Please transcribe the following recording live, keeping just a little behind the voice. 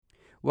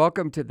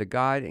Welcome to the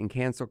God and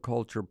Cancel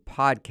Culture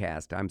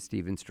podcast. I'm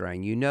Stephen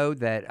Strang. You know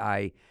that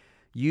I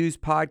use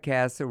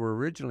podcasts that were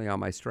originally on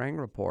my Strang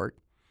Report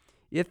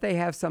if they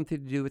have something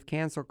to do with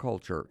cancel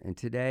culture. And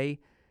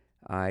today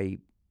I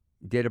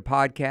did a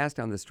podcast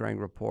on the Strang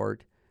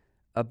Report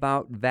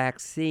about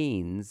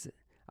vaccines.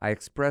 I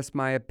expressed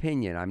my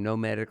opinion. I'm no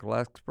medical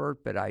expert,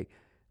 but I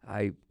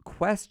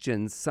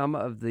questioned some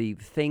of the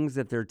things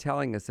that they're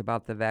telling us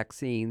about the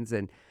vaccines.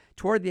 And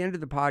toward the end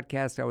of the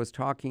podcast, I was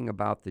talking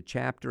about the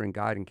chapter in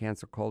God and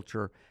Cancel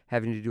Culture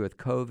having to do with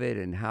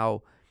COVID and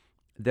how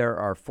there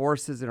are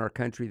forces in our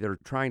country that are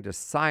trying to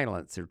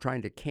silence, they're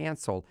trying to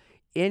cancel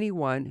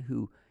anyone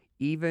who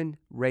even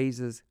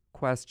raises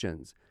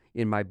questions.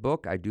 In my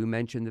book, I do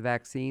mention the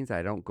vaccines.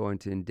 I don't go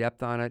into in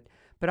depth on it,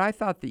 but I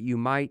thought that you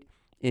might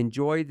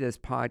enjoy this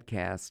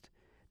podcast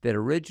that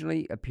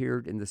originally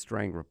appeared in the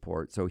Strang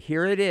Report. So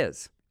here it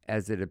is,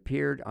 as it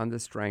appeared on the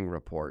Strang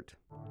Report.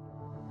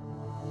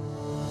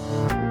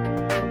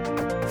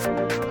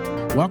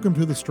 Welcome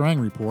to the Strang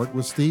Report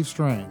with Steve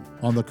Strang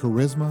on the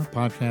Charisma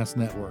Podcast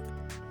Network.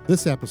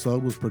 This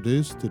episode was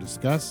produced to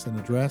discuss and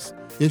address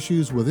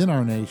issues within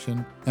our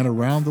nation and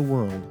around the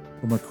world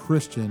from a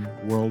Christian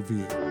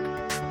worldview.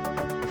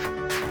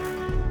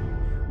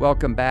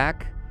 Welcome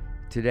back.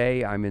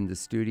 Today I'm in the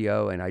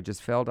studio and I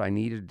just felt I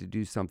needed to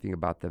do something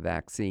about the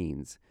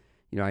vaccines.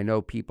 You know, I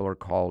know people are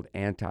called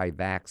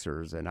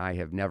anti-vaxxers and I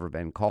have never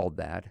been called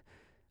that,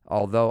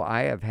 although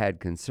I have had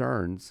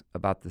concerns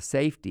about the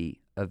safety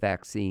of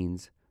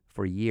vaccines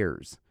for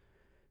years.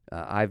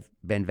 I've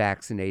been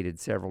vaccinated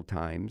several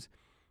times.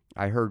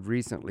 I heard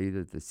recently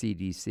that the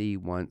CDC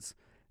wants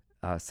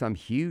some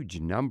huge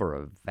number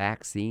of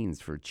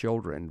vaccines for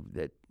children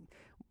that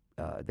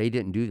they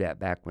didn't do that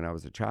back when I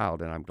was a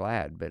child, and I'm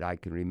glad, but I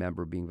can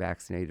remember being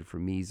vaccinated for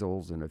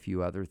measles and a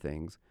few other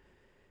things.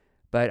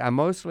 But I'm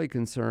mostly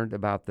concerned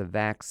about the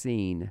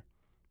vaccine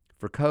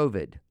for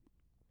COVID,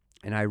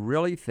 and I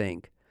really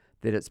think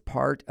that it's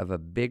part of a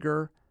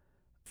bigger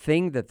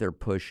thing that they're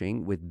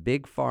pushing with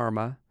Big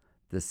Pharma,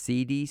 the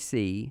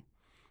CDC,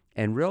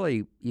 and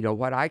really, you know,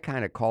 what I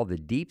kind of call the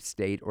deep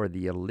state or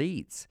the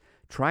elites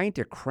trying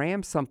to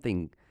cram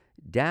something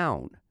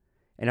down.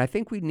 And I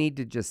think we need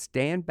to just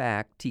stand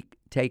back,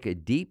 take a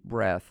deep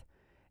breath,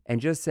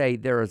 and just say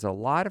there is a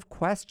lot of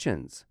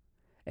questions.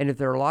 And if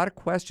there are a lot of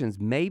questions,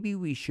 maybe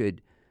we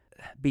should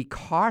be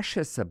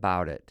cautious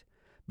about it.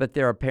 But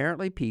there are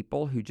apparently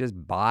people who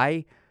just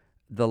buy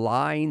the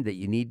line that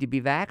you need to be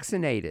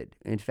vaccinated.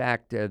 In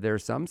fact, there are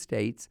some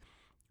states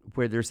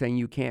where they're saying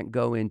you can't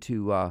go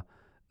into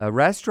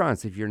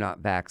restaurants if you're not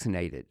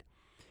vaccinated.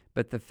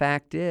 But the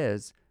fact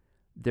is,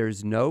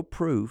 there's no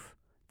proof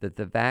that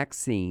the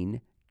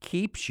vaccine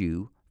keeps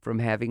you from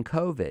having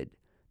COVID.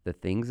 The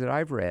things that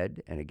I've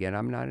read, and again,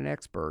 I'm not an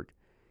expert,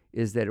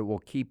 is that it will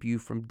keep you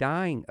from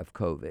dying of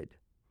COVID.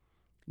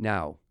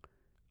 Now,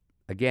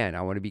 again,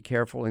 I want to be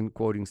careful in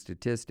quoting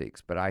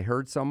statistics, but I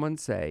heard someone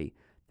say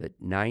that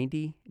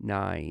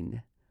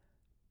 99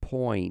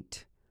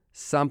 point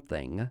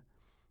something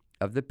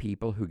of the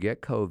people who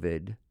get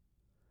COVID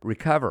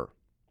recover.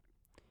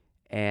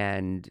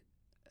 And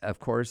of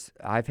course,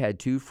 I've had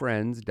 2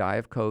 friends die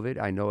of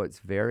COVID. I know it's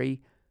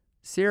very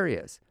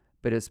serious,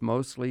 but it's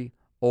mostly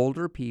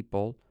older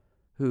people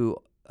who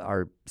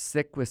are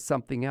sick with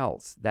something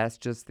else. That's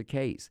just the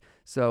case.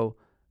 So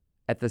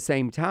at the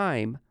same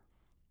time,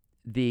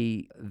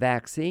 the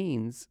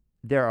vaccines,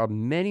 there are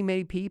many,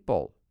 many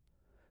people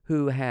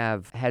who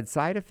have had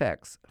side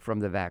effects from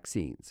the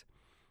vaccines.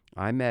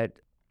 I met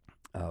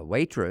a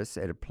waitress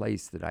at a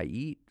place that I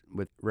eat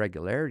with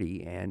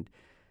regularity, and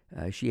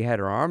she had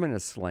her arm in a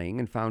sling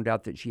and found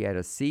out that she had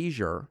a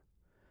seizure,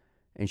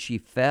 and she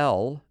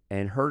fell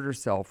and hurt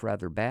herself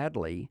rather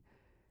badly.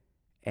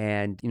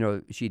 And, you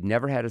know, she'd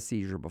never had a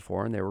seizure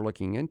before, and they were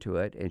looking into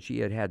it, and she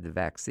had had the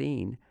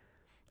vaccine.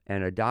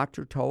 And a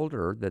doctor told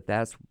her that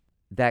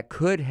that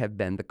could have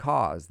been the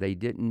cause. They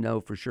didn't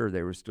know for sure.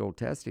 They were still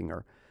testing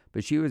her.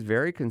 But she was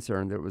very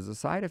concerned that it was a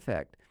side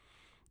effect.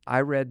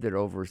 I read that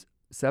over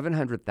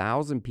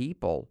 700,000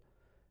 people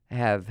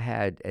have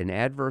had an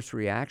adverse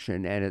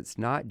reaction, and it's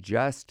not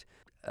just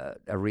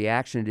a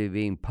reaction to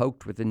being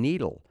poked with a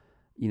needle.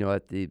 You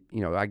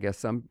know, I guess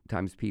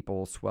sometimes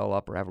people swell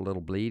up or have a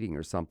little bleeding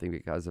or something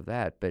because of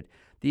that. But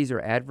these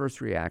are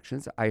adverse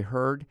reactions. I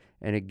heard,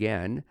 and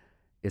again,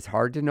 it's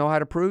hard to know how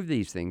to prove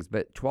these things,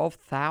 but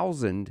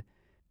 12,000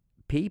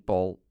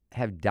 people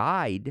have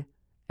died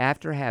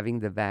after having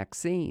the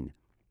vaccine.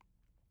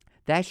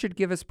 That should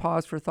give us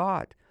pause for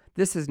thought.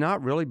 This has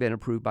not really been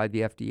approved by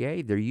the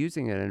FDA. They're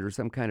using it under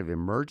some kind of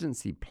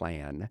emergency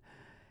plan,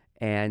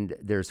 and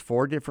there's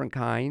 4 different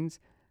kinds.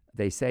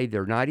 They say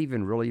they're not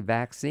even really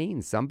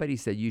vaccines. Somebody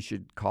said you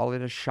should call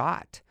it a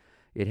shot.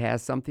 It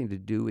has something to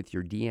do with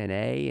your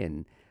DNA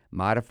and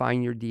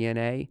modifying your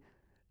DNA.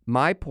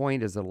 My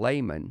point as a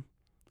layman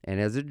and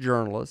as a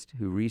journalist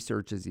who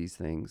researches these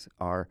things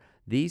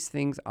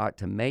ought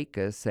to make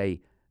us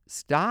say,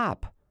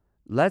 stop,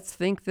 let's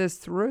think this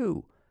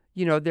through.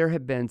 You know, there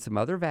have been some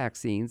other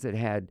vaccines that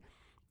had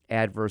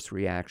adverse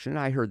reaction.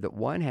 I heard that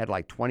one had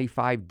like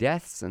 25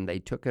 deaths and they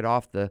took it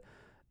off the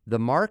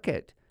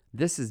market.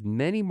 This is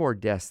many more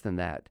deaths than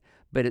that.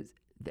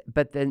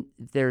 But then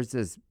there's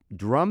this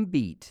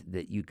drumbeat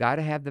that you got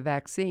to have the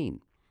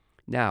vaccine.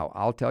 Now,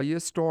 I'll tell you a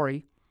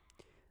story.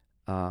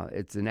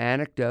 It's an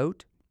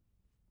anecdote.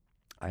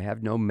 I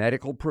have no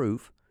medical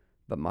proof,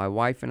 but my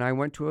wife and I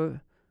went to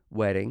a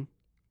wedding.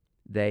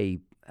 They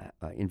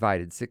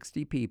invited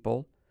 60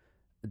 people.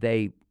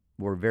 They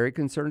were very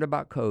concerned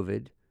about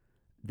COVID.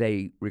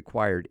 They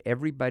required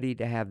everybody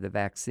to have the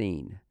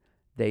vaccine.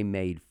 They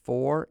made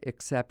 4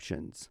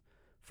 exceptions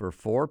for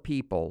 4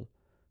 people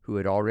who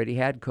had already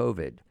had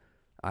COVID.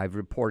 I've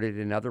reported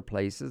in other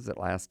places that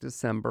last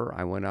December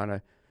I went on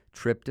a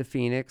trip to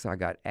Phoenix. I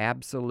got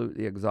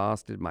absolutely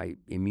exhausted. My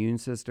immune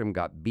system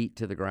got beat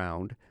to the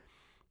ground.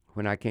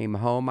 When I came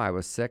home, I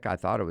was sick. I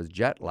thought it was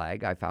jet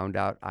lag. I found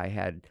out I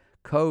had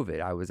COVID.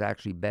 I was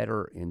actually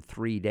better in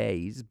 3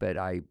 days, but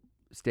I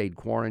stayed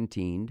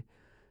quarantined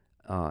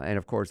and,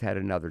 of course, had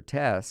another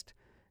test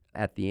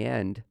at the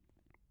end.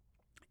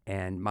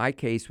 And my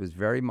case was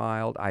very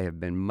mild. I have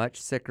been much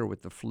sicker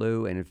with the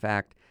flu. And, in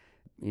fact,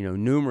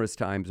 numerous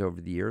times over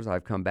the years,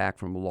 I've come back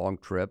from a long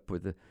trip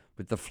with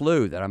the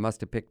flu that I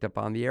must have picked up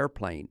on the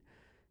airplane.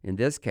 In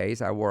this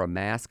case, I wore a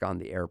mask on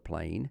the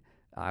airplane.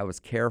 I was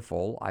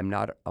careful. I'm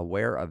not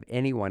aware of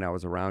anyone I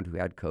was around who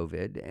had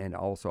COVID, and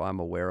also I'm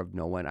aware of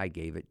no one I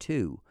gave it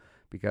to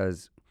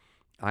because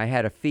I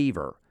had a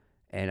fever,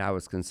 and I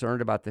was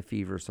concerned about the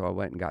fever, so I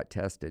went and got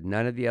tested.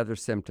 None of the other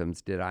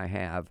symptoms did I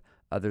have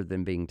other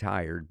than being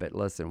tired. But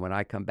listen, when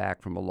I come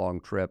back from a long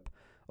trip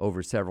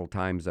over several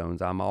time zones,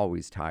 I'm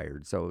always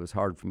tired, so it was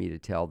hard for me to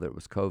tell that it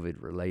was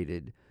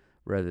COVID-related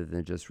rather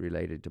than just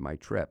related to my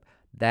trip.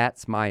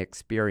 That's my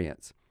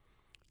experience.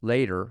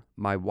 Later,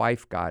 my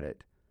wife got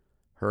it.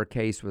 Her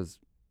case was,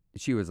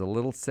 she was a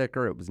little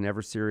sicker. It was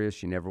never serious.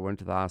 She never went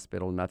to the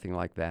hospital, nothing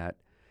like that.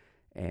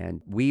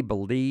 And we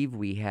believe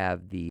we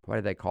have what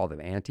do they call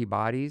them,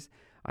 antibodies.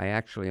 I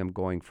actually am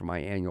going for my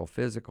annual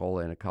physical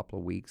in a couple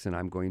of weeks, and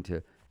I'm going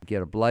to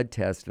get a blood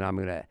test, and I'm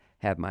going to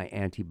have my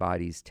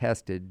antibodies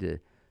tested to,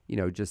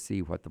 just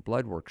see what the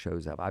blood work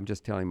shows up. I'm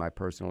just telling my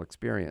personal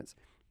experience.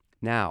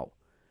 Now,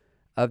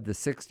 of the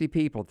 60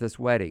 people at this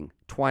wedding,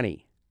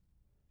 20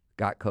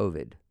 got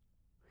COVID,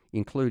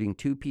 including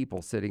 2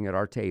 people sitting at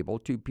our table,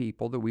 2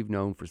 people that we've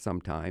known for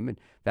some time. In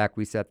fact,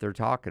 we sat there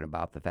talking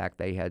about the fact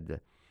they had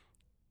the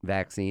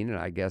vaccine, and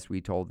I guess we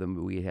told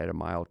them we had a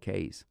mild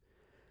case.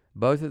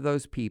 Both of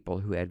those people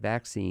who had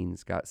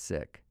vaccines got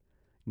sick.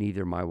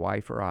 Neither my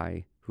wife or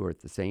I, who are at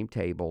the same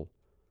table,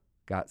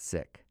 got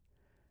sick.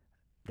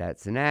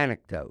 That's an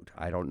anecdote.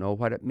 I don't know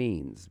what it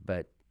means,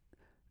 but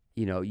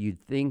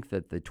you'd think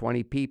that the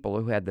 20 people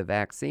who had the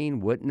vaccine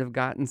wouldn't have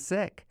gotten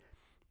sick.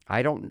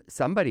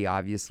 Somebody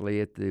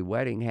obviously at the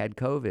wedding had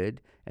COVID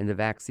and the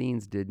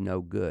vaccines did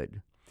no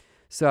good.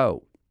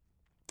 So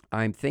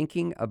I'm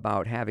thinking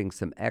about having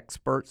some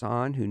experts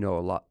on who know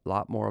a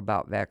lot more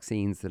about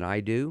vaccines than I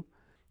do.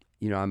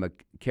 I'm a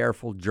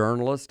careful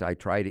journalist. I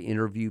try to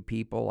interview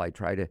people. I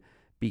try to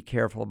be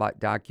careful about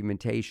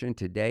documentation.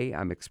 Today,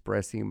 I'm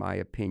expressing my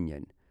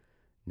opinion.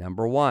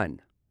 Number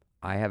 1,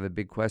 I have a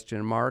big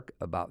question mark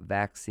about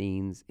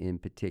vaccines in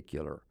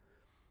particular.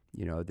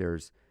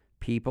 There's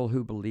people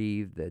who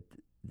believe that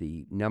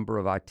the number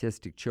of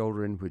autistic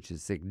children, which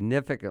is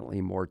significantly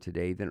more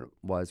today than it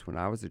was when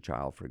I was a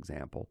child, for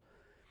example,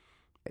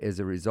 is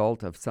a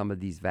result of some of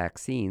these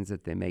vaccines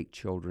that they make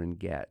children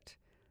get.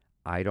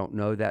 I don't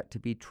know that to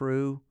be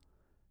true,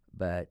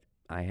 but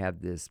I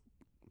have this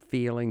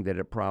feeling that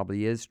it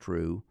probably is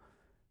true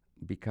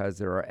because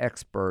there are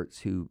experts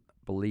who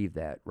believe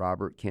that.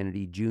 Robert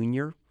Kennedy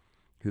Jr.,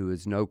 who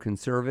is no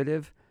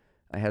conservative,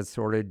 has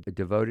sort of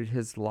devoted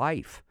his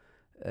life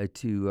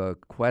to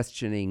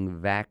questioning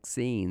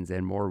vaccines,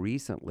 and more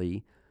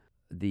recently,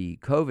 the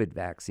COVID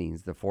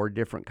vaccines, the 4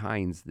 different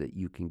kinds that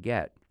you can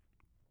get.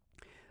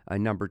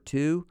 Number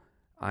 2,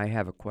 I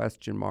have a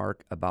question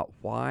mark about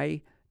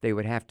why they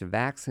would have to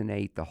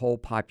vaccinate the whole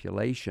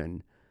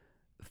population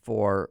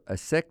for a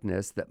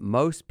sickness that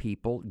most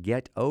people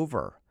get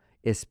over,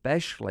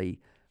 especially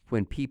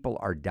when people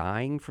are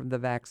dying from the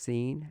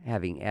vaccine,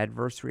 having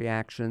adverse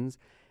reactions,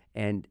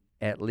 and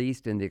at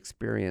least in the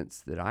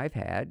experience that I've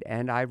had,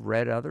 and I've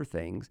read other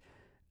things,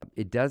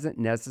 it doesn't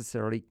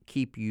necessarily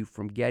keep you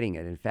from getting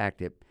it. In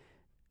fact,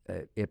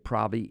 it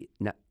probably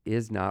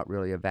is not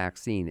really a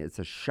vaccine. It's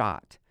a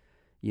shot.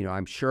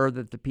 I'm sure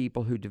that the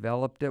people who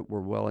developed it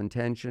were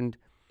well-intentioned.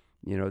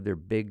 They're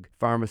big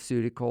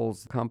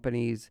pharmaceuticals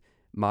companies.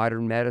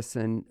 Modern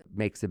medicine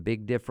makes a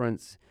big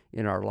difference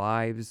in our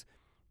lives.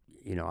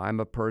 I'm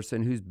a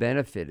person who's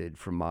benefited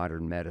from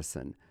modern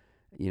medicine.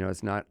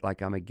 It's not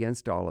like I'm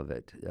against all of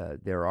it.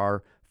 There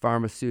are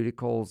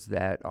pharmaceuticals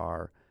that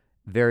are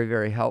very,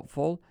 very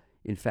helpful.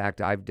 In fact,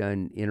 I've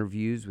done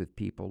interviews with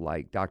people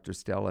like Dr.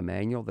 Stella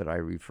Emanuel that I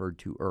referred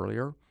to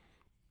earlier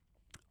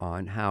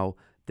on how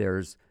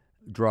there's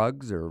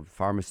drugs or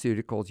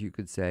pharmaceuticals, you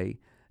could say,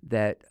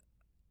 that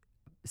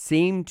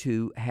seem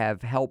to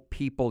have helped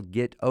people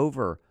get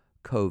over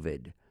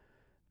COVID.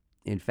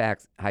 In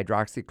fact,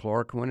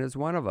 hydroxychloroquine is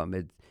one of them.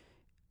 It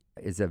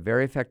is a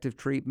very effective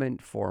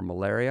treatment for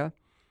malaria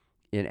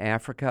in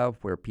Africa,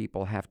 where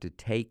people have to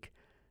take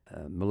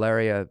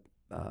malaria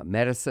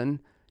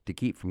medicine to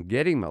keep from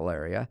getting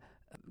malaria.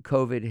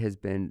 COVID has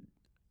been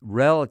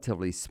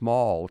relatively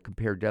small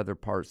compared to other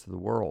parts of the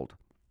world.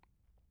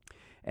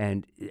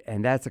 And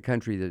that's a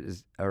country that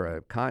is, or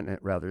a continent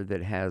rather,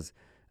 that has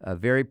a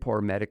very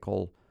poor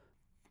medical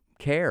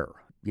care.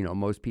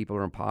 Most people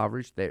are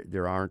impoverished.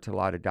 There aren't a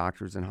lot of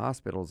doctors and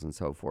hospitals and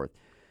so forth.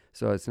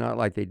 So it's not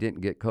like they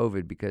didn't get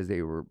COVID because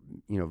they were,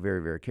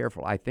 very, very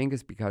careful. I think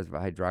it's because of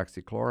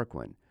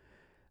hydroxychloroquine.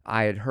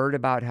 I had heard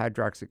about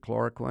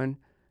hydroxychloroquine.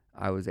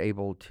 I was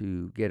able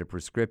to get a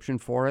prescription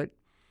for it.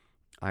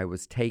 I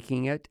was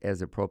taking it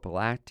as a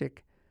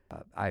prophylactic.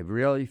 I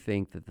really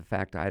think that the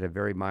fact I had a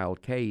very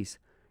mild case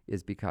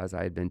is because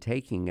I had been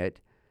taking it.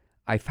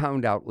 I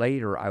found out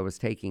later I was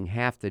taking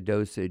half the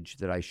dosage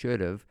that I should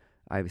have.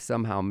 I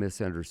somehow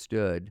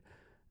misunderstood.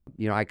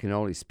 I can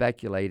only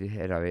speculate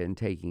had I been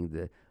taking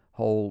the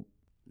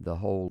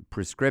whole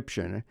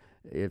prescription,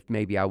 if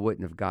maybe I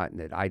wouldn't have gotten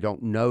it. I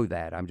don't know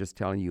that. I'm just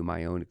telling you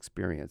my own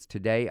experience.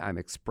 Today, I'm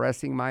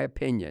expressing my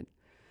opinion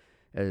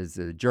as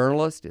a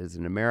journalist, as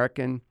an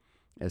American,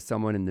 as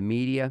someone in the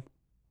media.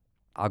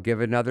 I'll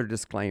give another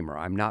disclaimer.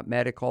 I'm not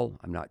medical.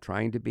 I'm not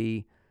trying to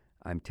be.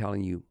 I'm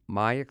telling you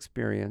my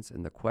experience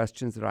and the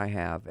questions that I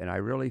have, and I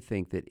really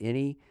think that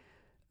any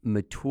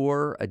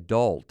mature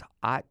adult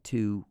ought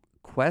to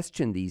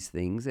question these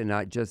things and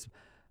not just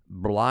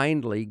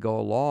blindly go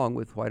along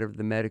with whatever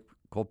the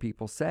medical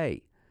people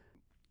say.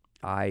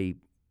 I,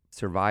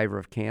 survivor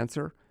of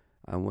cancer.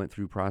 I went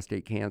through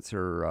prostate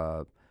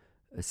cancer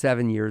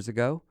 7 years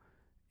ago,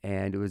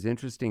 and it was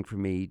interesting for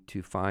me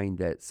to find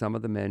that some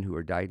of the men who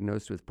were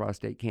diagnosed with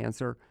prostate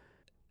cancer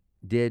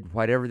did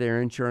whatever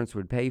their insurance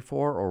would pay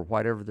for or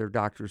whatever their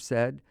doctor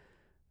said.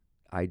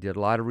 I did a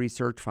lot of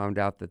research, found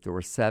out that there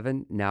were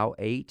 7, now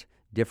 8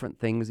 different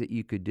things that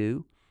you could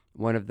do.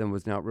 One of them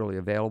was not really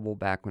available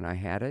back when I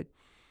had it.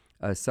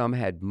 Some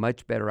had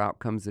much better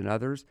outcomes than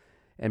others.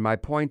 And my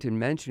point in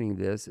mentioning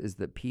this is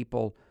that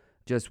people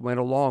just went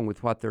along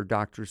with what their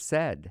doctors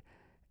said.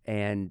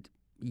 And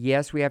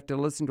yes, we have to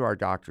listen to our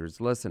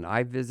doctors. Listen,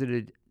 I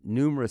visited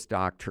numerous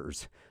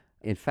doctors.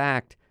 In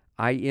fact,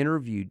 I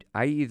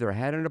either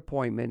had an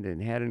appointment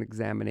and had an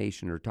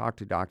examination or talked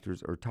to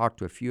doctors or talked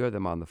to a few of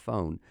them on the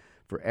phone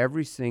for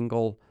every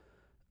single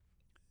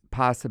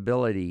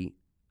possibility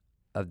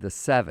of the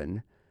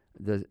 7.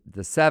 The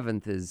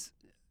 7th is,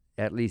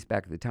 at least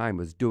back at the time,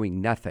 was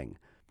doing nothing.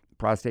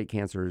 Prostate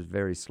cancer is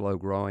very slow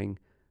growing.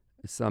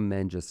 Some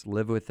men just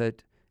live with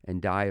it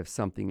and die of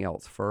something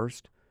else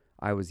first.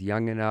 I was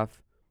young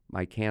enough,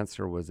 my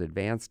cancer was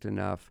advanced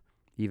enough,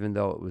 even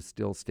though it was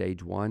still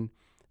stage 1,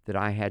 that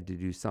I had to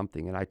do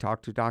something. And I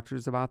talked to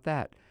doctors about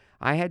that.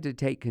 I had to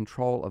take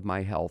control of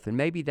my health. And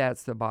maybe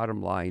that's the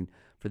bottom line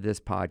for this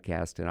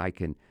podcast, and I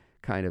can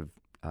kind of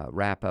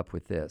wrap up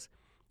with this.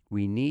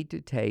 We need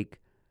to take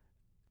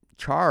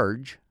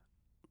charge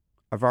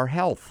of our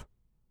health.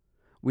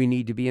 We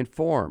need to be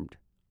informed.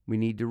 We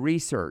need to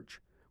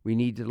research. We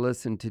need to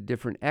listen to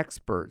different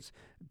experts.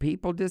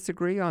 People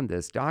disagree on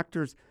this.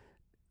 Doctors,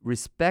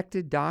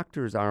 respected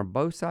doctors, are on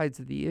both sides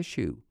of the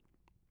issue.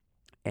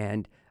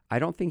 And I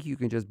don't think you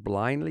can just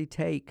blindly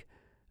take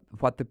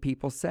what the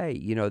people say.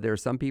 There are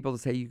some people that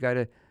say you got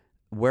to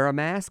wear a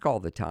mask all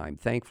the time.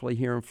 Thankfully,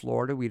 here in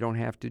Florida, we don't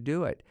have to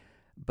do it.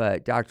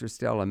 But Dr.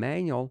 Stella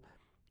Manuel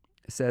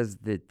says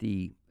that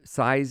the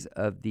size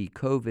of the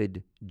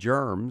COVID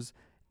germs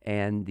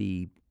and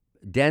the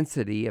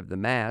density of the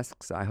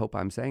masks, I hope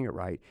I'm saying it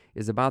right,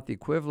 is about the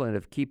equivalent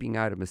of keeping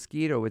out a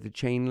mosquito with a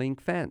chain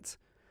link fence.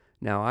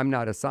 Now, I'm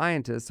not a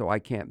scientist, so I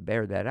can't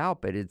bear that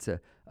out, but it's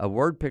a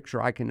word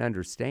picture I can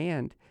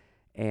understand.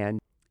 And,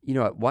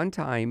 at one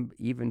time,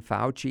 even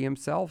Fauci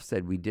himself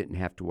said we didn't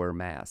have to wear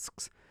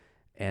masks.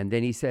 And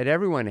then he said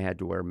everyone had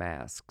to wear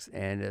masks.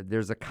 And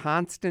there's a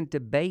constant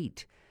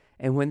debate.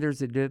 And when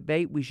there's a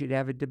debate, we should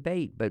have a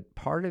debate. But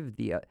part of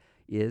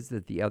is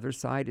that the other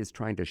side is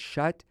trying to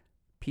shut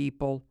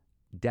people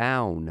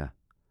down.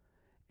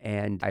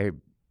 And I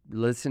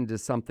listened to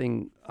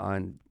something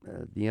on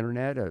the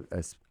internet,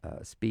 a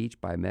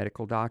speech by a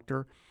medical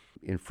doctor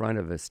in front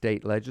of a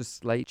state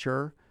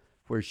legislature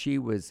where she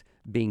was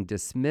being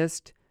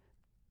dismissed.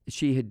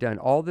 She had done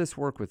all this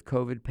work with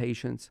COVID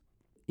patients,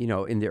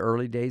 in the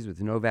early days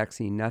with no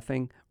vaccine,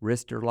 nothing,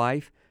 risked her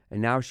life.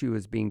 And now she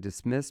was being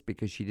dismissed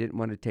because she didn't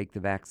want to take the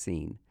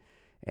vaccine.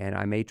 And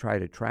I may try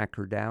to track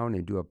her down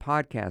and do a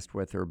podcast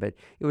with her. But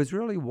it was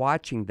really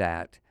watching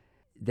that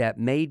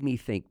made me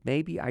think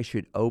maybe I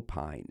should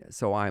opine.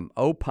 So I'm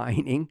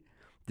opining.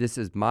 This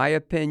is my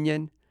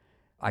opinion.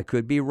 I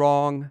could be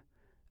wrong.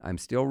 I'm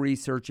still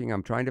researching.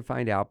 I'm trying to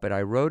find out. But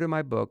I wrote in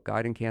my book,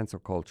 God and Cancel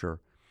Culture,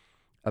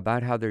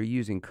 about how they're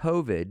using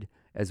COVID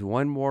as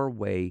one more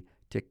way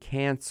to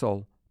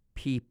cancel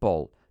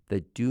people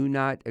that do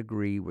not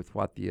agree with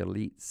what the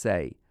elite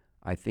say.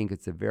 I think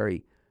it's a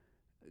very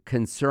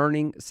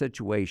concerning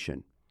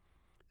situation.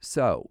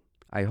 So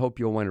I hope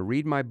you'll want to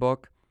read my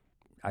book.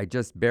 I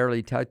just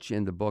barely touch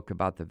in the book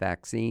about the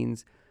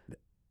vaccines.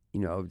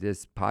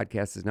 This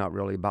podcast is not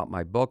really about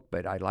my book,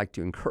 but I'd like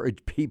to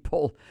encourage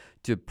people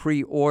to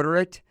pre-order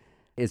it.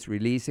 It's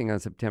releasing on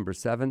September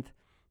 7th,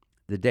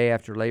 the day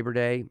after Labor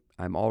Day.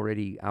 I'm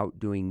already out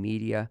doing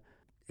media.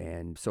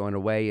 And so in a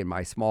way, in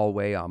my small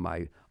way, on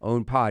my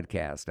own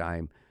podcast,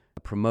 I'm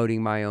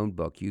promoting my own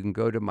book. You can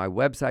go to my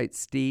website,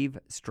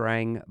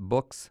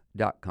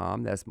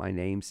 stevestrangbooks.com. That's my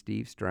name,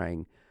 Steve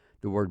Strang.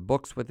 The word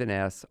books with an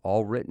S,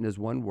 all written as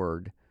one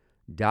word,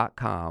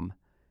 .com.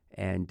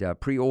 And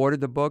pre-order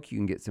the book. You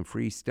can get some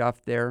free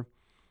stuff there,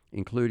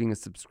 including a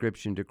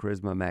subscription to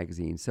Charisma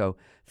Magazine. So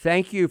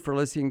thank you for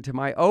listening to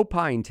my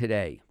opine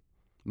today,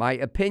 my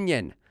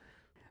opinion,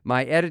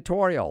 my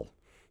editorial,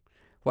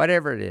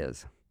 whatever it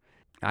is.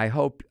 I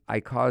hope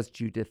I caused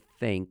you to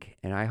think,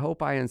 and I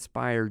hope I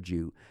inspired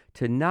you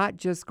to not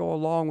just go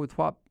along with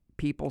what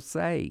people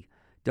say.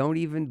 Don't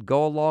even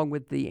go along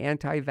with the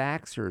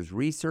anti-vaxxers.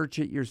 Research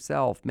it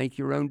yourself. Make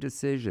your own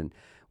decision.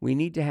 We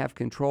need to have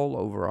control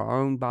over our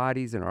own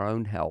bodies and our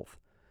own health.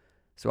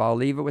 So I'll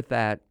leave it with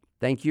that.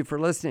 Thank you for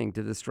listening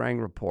to the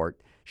Strang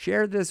Report.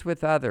 Share this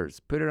with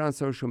others. Put it on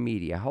social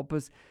media. Help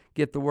us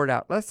get the word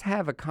out. Let's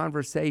have a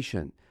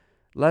conversation.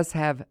 Let's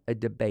have a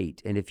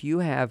debate. And if you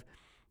have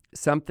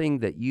something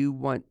that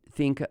you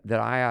think that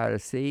I ought to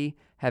see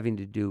having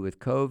to do with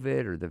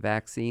COVID or the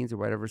vaccines or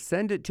whatever,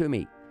 send it to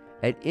me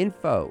at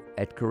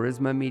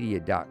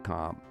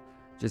info@charismamedia.com.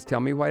 Just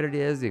tell me what it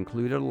is,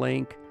 include a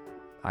link.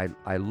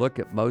 I look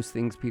at most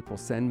things people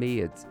send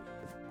me.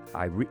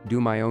 I do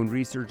my own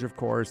research, of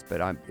course, but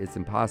it's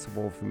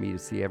impossible for me to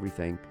see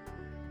everything.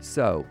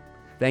 So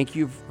thank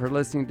you for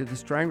listening to the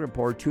Strang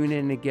Report. Tune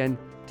in again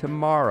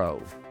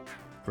tomorrow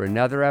for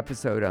another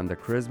episode on the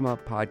Charisma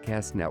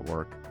Podcast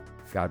Network.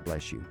 God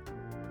bless you.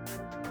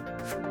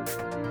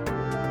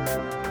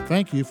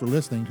 Thank you for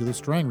listening to the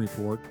Strang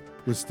Report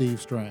with Steve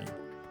Strang.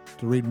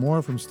 To read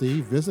more from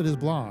Steve, visit his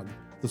blog,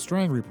 The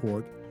Strang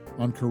Report,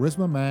 on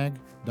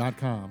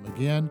charismamag.com.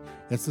 Again,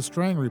 it's The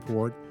Strang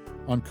Report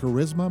on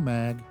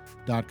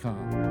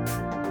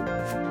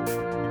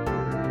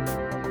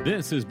charismamag.com.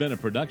 This has been a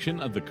production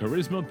of the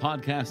Charisma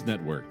Podcast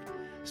Network.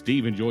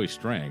 Steve and Joy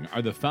Strang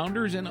are the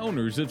founders and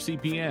owners of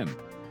CPN.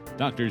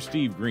 Dr.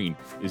 Steve Green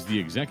is the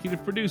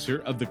executive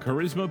producer of the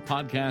Charisma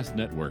Podcast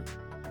Network.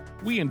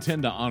 We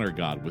intend to honor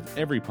God with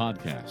every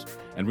podcast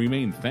and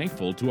remain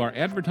thankful to our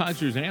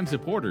advertisers and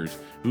supporters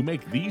who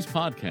make these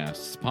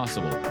podcasts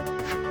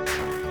possible.